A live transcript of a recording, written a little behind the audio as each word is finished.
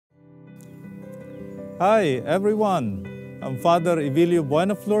Hi everyone, I'm Father Evilio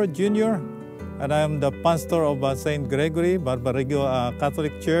Buenaflor Jr. and I'm the pastor of St. Gregory Barbarigo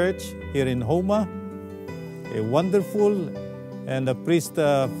Catholic Church here in Houma, a wonderful and a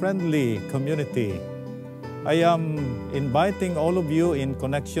priest-friendly community. I am inviting all of you in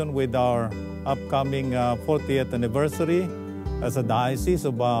connection with our upcoming 40th anniversary as a Diocese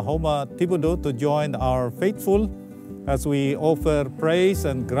of Houma-Thibodaux to join our faithful as we offer praise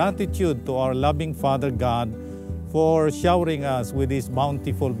and gratitude to our loving Father God for showering us with His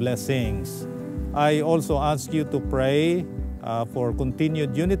bountiful blessings. I also ask you to pray for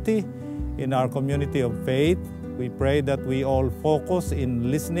continued unity in our community of faith. We pray that we all focus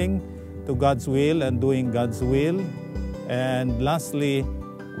in listening to God's will and doing God's will. And lastly,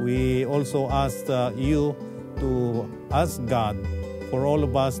 we also ask you to ask God for all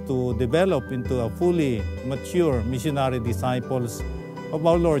of us to develop into a fully mature missionary disciples of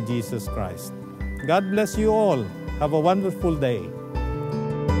our Lord Jesus Christ. God bless you all. Have a wonderful day.